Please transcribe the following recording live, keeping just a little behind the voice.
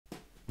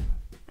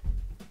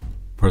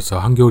벌써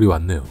한겨울이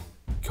왔네요.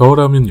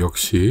 겨울하면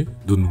역시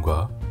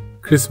눈과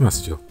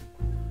크리스마스죠.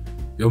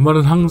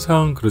 연말은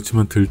항상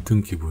그렇지만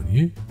들뜬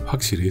기분이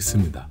확실히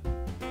있습니다.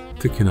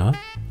 특히나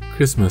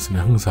크리스마스는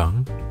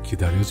항상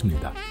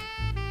기다려집니다.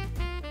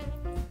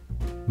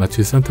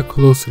 마치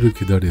산타클로스를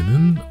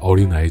기다리는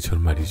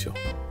어린아이처럼 말이죠.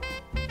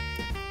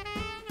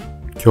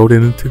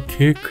 겨울에는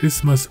특히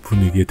크리스마스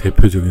분위기의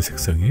대표적인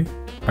색상이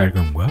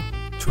빨강과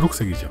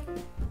초록색이죠.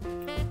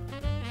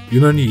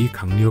 유난히 이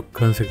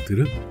강력한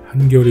색들은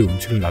한겨울의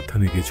운치를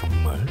나타내기에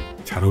정말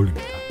잘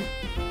어울립니다.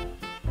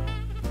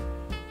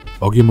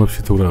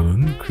 어김없이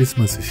돌아오는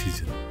크리스마스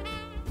시즌,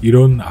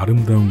 이런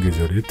아름다운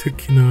계절에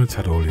특히나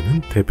잘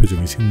어울리는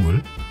대표적인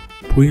식물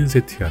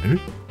포인세티아를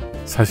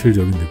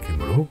사실적인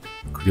느낌으로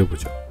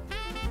그려보죠.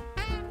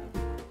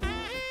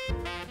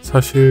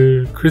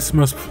 사실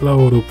크리스마스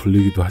플라워로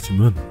불리기도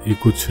하지만 이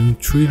꽃은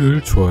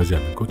추위를 좋아하지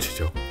않는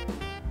꽃이죠.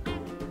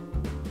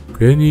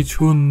 괜히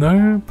추운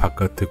날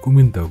바깥에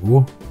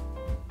꾸민다고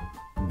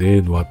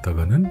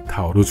내놓았다가는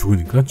다 얼어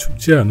죽으니까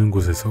춥지 않은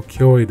곳에서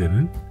키워야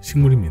되는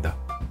식물입니다.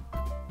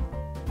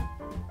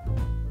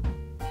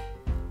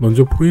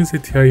 먼저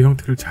포인세티아의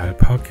형태를 잘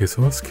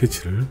파악해서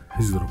스케치를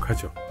해주도록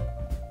하죠.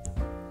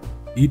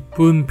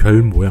 이쁜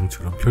별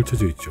모양처럼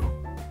펼쳐져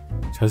있죠.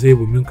 자세히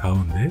보면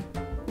가운데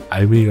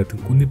알맹이 같은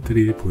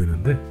꽃잎들이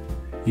보이는데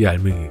이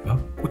알맹이가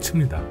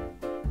꽃입니다.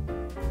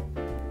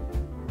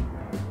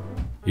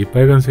 이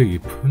빨간색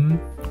잎은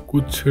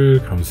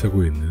꽃을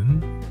감싸고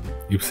있는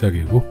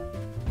잎사귀고,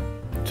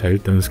 자,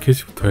 일단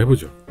스케치부터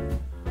해보죠.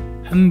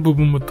 한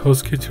부분부터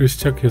스케치를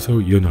시작해서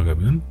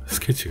이어나가면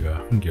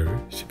스케치가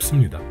한결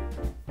쉽습니다.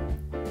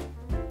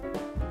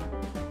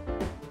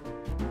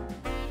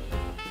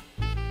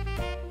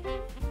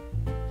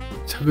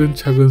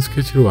 차근차근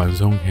스케치를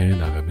완성해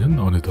나가면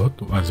어느덧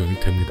완성이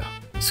됩니다.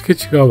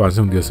 스케치가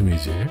완성되었으면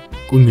이제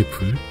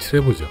꽃잎을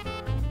칠해보죠.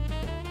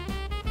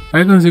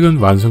 빨간색은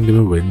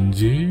완성되면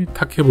왠지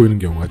탁해 보이는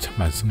경우가 참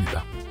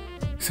많습니다.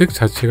 색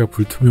자체가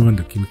불투명한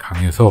느낌이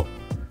강해서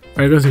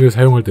빨간색을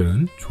사용할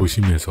때는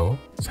조심해서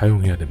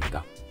사용해야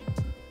됩니다.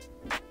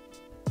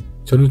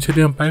 저는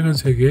최대한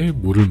빨간색에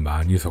물을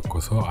많이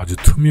섞어서 아주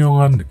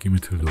투명한 느낌이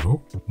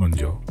들도록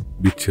먼저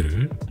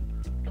밑을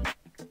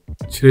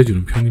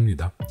칠해주는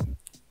편입니다.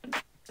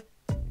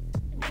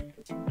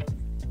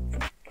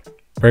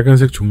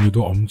 빨간색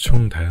종류도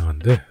엄청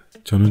다양한데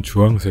저는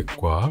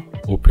주황색과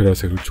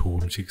오페라색을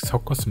조금씩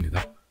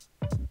섞었습니다.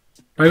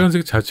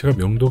 빨간색 자체가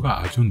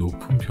명도가 아주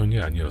높은 편이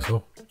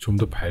아니어서 좀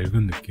더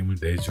밝은 느낌을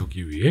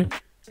내주기 위해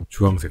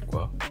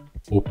주황색과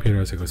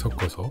오페라색을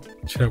섞어서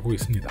칠하고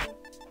있습니다.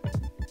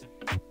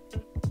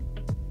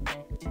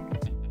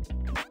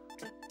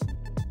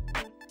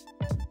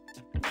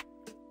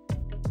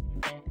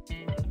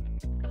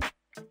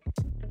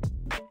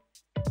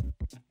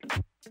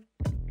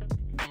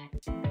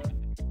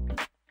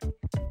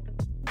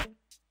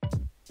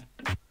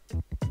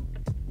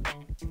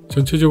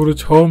 전체적으로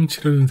처음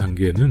칠하는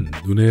단계에는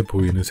눈에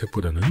보이는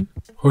색보다는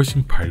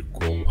훨씬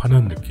밝고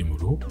환한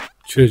느낌으로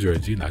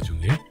칠해줘야지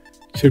나중에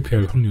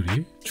실패할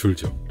확률이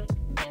줄죠.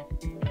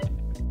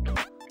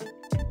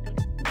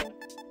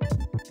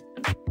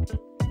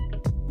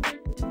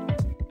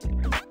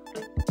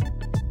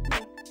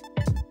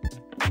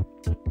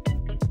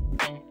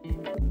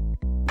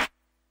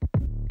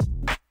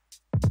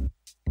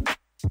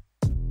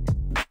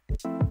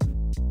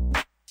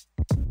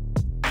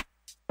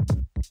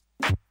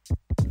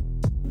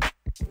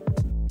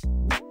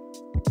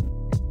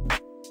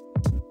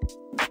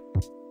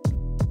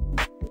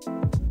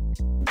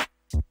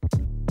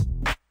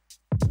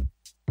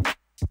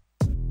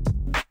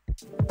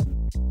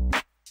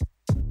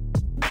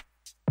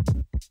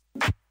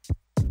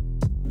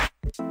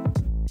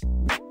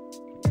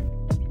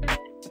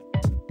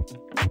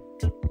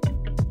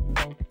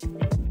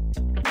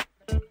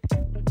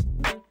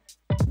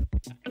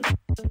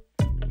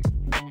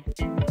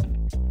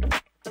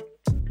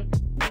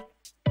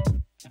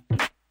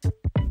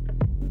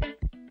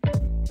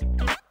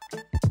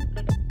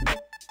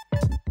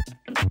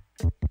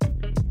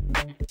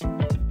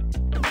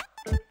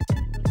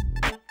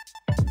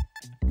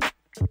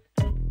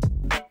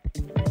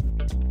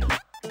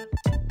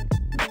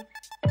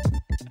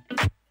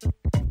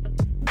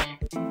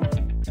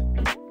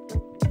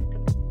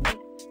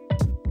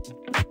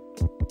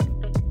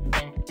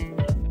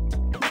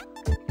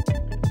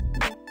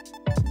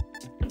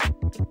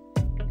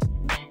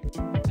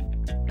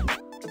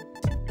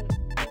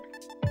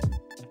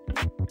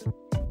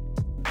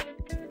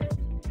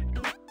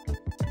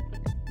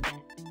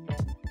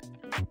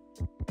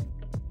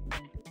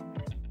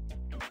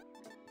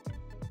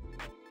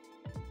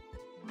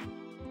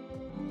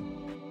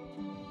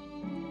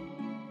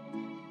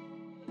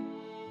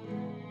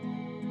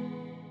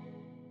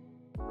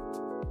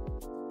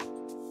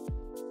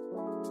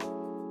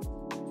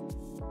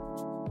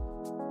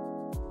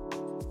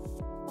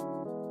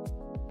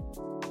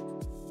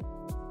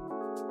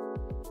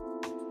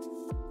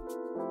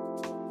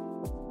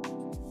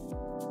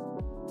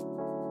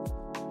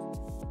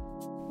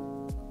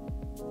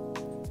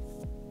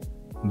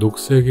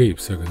 녹색의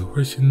잎사귀도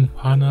훨씬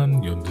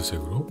환한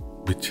연두색으로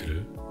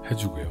매치를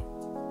해주고요.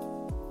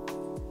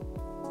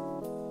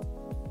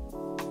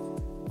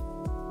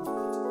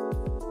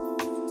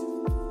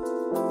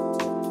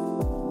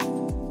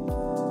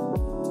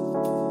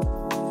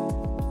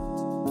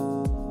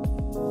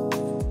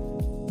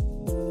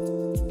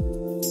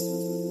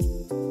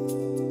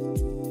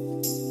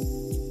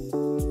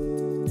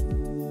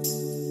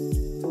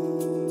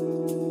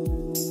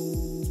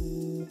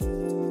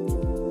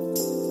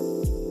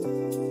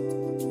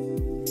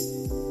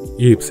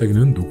 이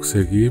잎사귀는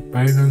녹색이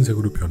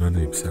빨간색으로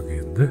변하는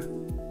잎사귀인데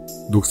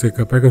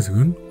녹색과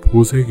빨간색은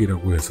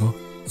보색이라고 해서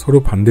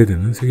서로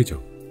반대되는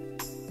색이죠.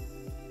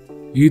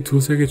 이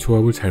두 색의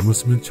조합을 잘못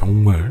쓰면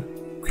정말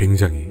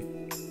굉장히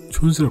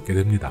촌스럽게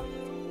됩니다.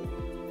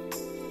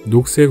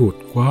 녹색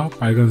옷과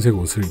빨간색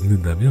옷을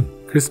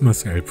입는다면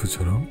크리스마스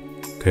엘프처럼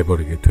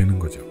돼버리게 되는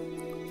거죠.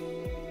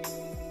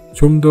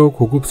 좀 더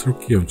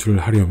고급스럽게 연출을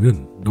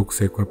하려면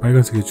녹색과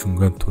빨간색의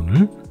중간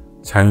톤을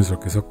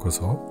자연스럽게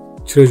섞어서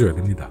칠해줘야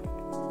됩니다.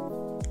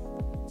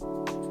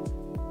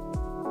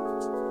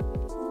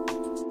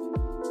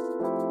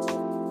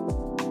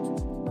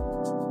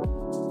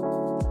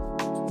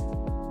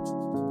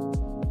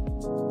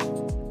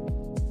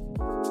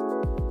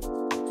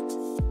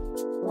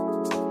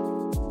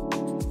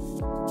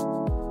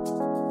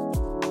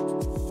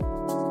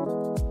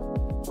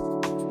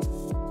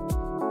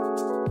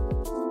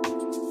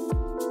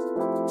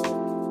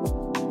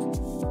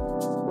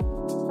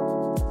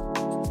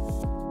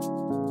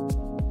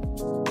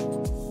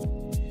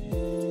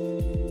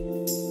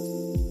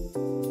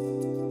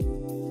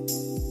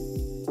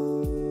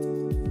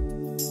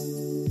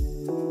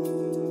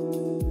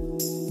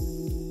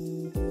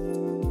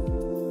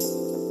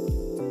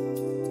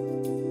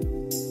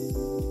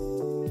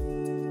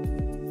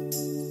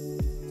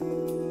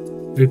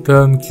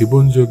 일단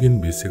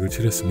기본적인 밑색을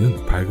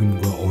칠했으면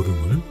밝음과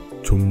어둠을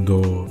좀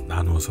더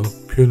나눠서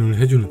표현을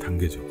해주는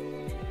단계죠.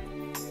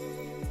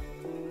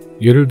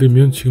 예를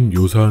들면 지금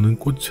묘사하는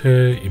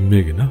꽃의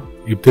잎맥이나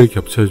잎들이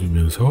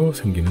겹쳐지면서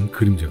생기는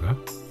그림자가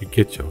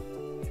있겠죠.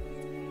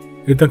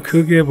 일단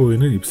크게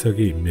보이는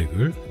잎사귀의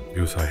잎맥을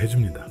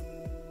묘사해줍니다.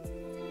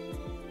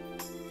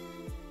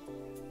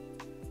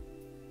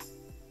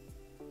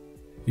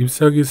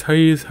 잎사귀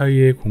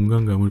사이사이의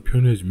공간감을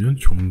표현해주면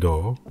좀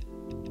더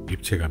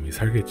입체감이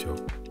살겠죠.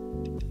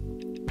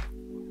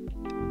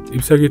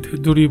 잎사귀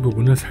테두리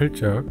부분을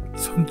살짝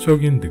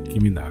선적인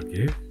느낌이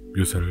나게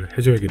묘사를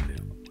해줘야겠네요.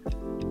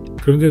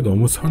 그런데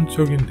너무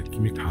선적인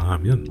느낌이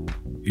강하면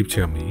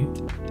입체감이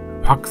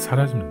확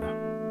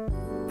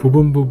사라집니다.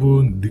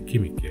 부분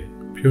느낌 있게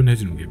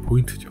표현해주는 게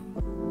포인트죠.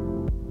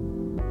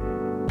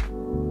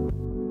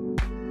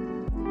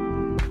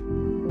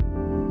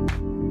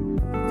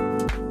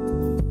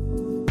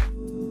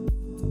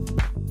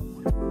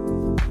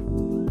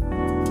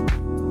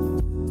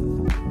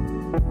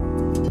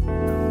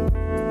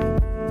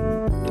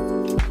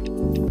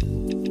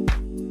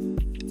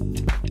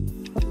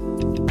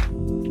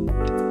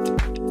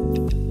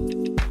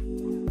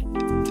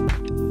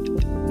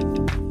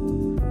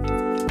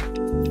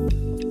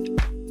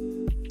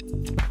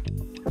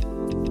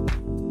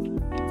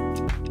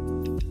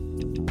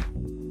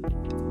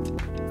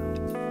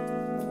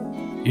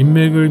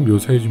 잎맥을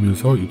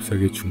묘사해주면서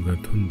잎사귀의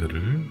중간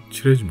톤들을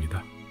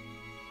칠해줍니다.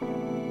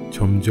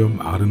 점점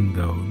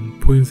아름다운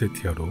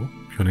포인세티아로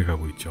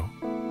변해가고 있죠.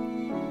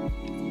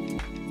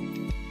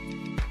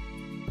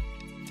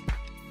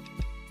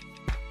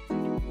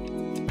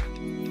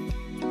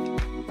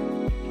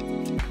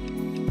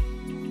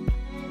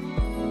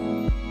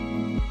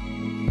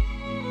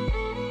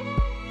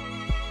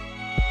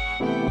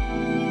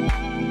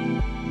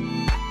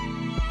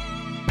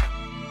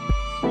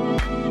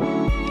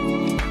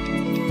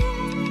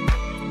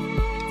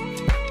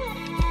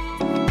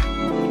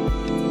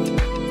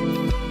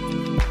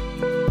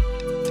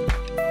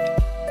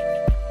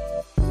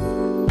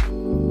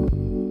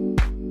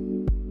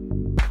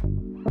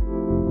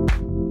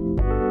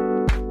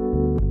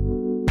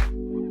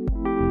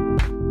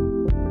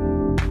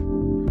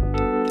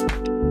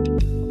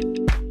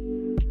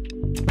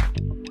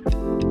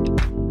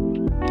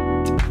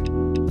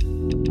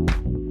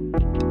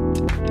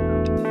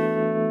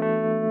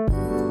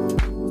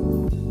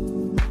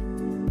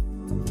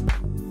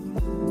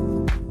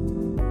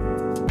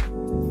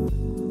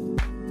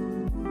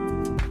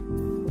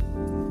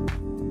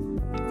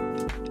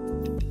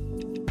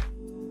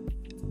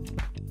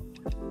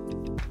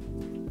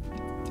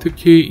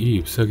 특히 이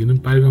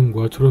잎사귀는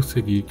빨강과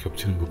초록색이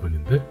겹치는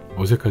부분인데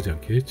어색하지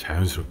않게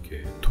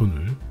자연스럽게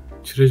톤을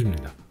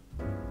칠해줍니다.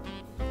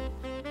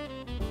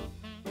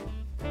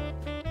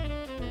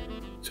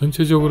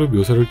 전체적으로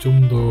묘사를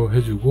좀 더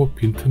해주고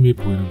빈틈이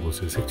보이는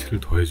곳에 색칠을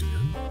더해주면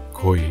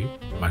거의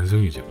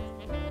완성이죠.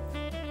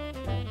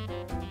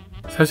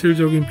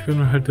 사실적인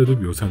표현을 할 때도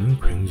묘사는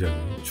굉장히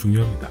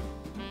중요합니다.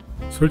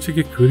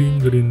 솔직히 그림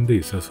그리는 데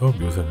있어서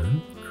묘사는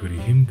그리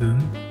힘든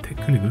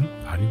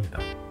테크닉은 아닙니다.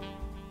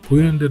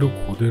 보이는 대로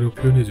그대로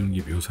표현해주는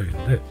게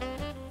묘사인데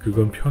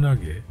그건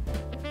편하게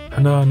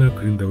하나하나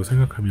그린다고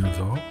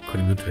생각하면서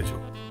그리면 되죠.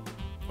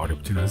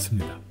 어렵진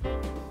않습니다.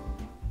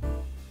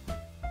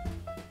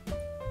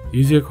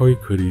 이제 거의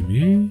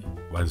그림이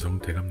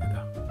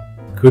완성돼갑니다.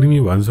 그림이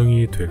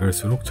완성이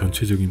돼갈수록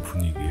전체적인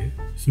분위기에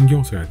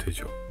신경 써야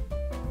되죠.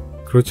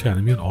 그렇지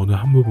않으면 어느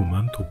한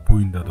부분만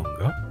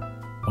돋보인다던가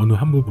어느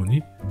한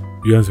부분이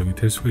미완성이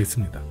될 수가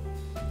있습니다.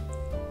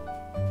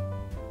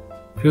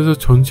 그래서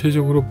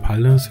전체적으로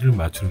밸런스를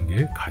맞추는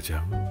게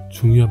가장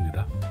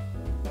중요합니다.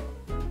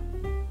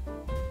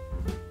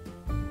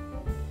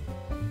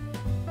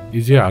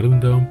 이제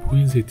아름다운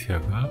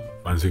포인세티아가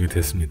완성이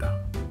됐습니다.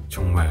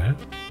 정말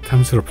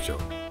탐스럽죠?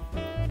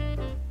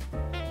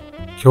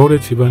 겨울에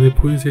집안에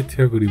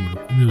포인세티아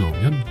그림으로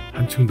꾸며놓으면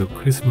한층 더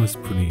크리스마스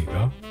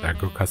분위기가 날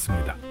것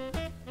같습니다.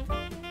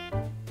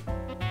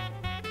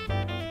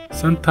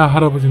 산타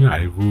할아버지는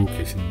알고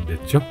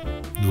계신댔죠?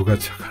 누가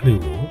착한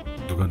애고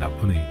누가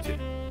나쁜 애인지.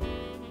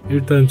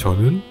 일단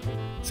저는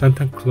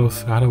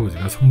산타클로스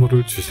할아버지가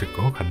선물을 주실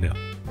것 같네요.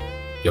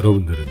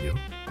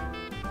 여러분들은요?